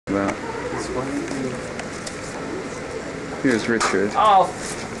Well, here's Richard. Oh.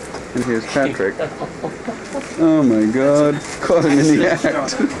 And here's Patrick. Oh my god, caught him in the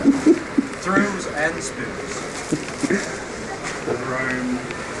act. Thrills and spoons. Rome.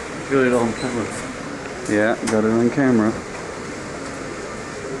 Got it on camera. Yeah, got it on camera.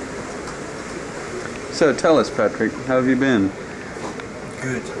 So tell us, Patrick, how have you been?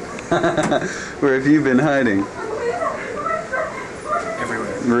 Good. Where have you been hiding?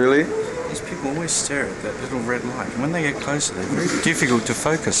 Everywhere. Really? These people always stare at that little red light. When they get closer, they're very difficult to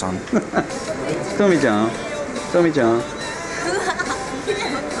focus on. Tommy-chan. Tommy-chan.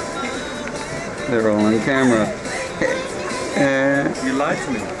 They're all on camera. You lied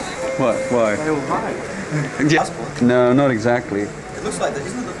to me. What? Why? They all hide. Yeah. Passport? No, not exactly. It looks like that.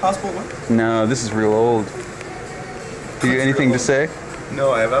 Isn't it the passport one? No, this is real old. Do you anything to say?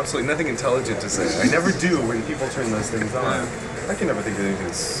 No, I have absolutely nothing intelligent to say. I never do when people turn those things on. I can never think of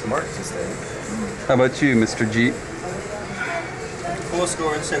anything smart to say. How about you, Mr. G?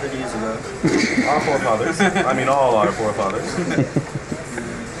 407 years ago. Our forefathers. I mean, all our forefathers.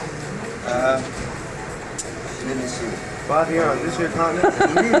 Let me see. But here on this here continent, a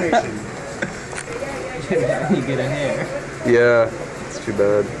new nation. You get in here. Yeah, it's too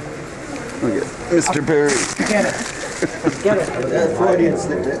bad. Okay, Mr. Perry. Get it. Get it. Freudian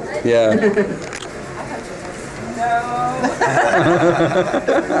slipped it. Yeah.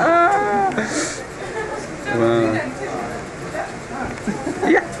 Wow.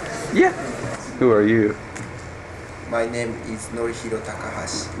 Yeah, yeah. Who are you? My name is Norihiro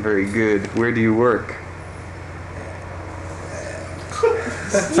Takahashi. Very good. Where do you work?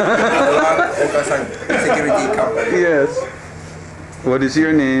 Okasan security company. Yes. What is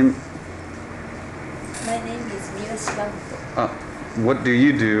your name? My name is Miyashibamото. What do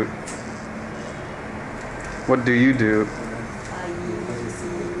you do? What do you do?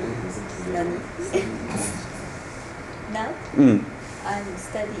 Now I'm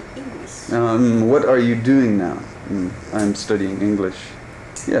studying English. What are you doing now? I'm studying English.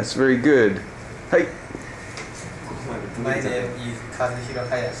 Yes, very good. Hi. My name is Kazuhiro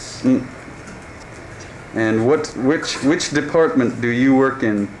Hayashi. And which department do you work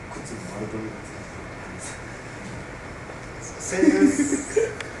in? Sales.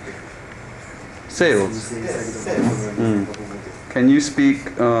 Yes, sales. Can you speak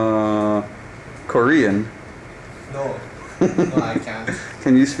Korean? No. No, I can't.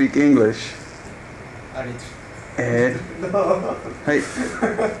 Can you speak English? A little. はい。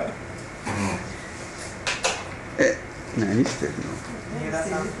何してるの？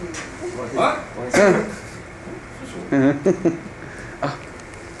わ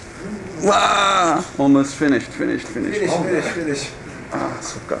あ almost finished. Finish. Ah,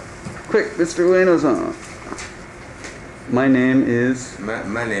 そっか。Quick, Mr. Ueno-san. My name is.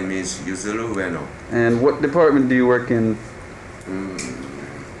 My name is Yuzuru Ueno. And what department do you work in?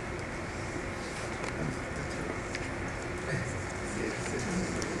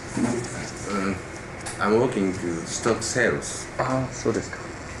 I'm working to stock sales. Ah, そうですか。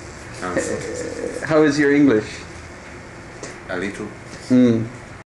So How is your English? a little.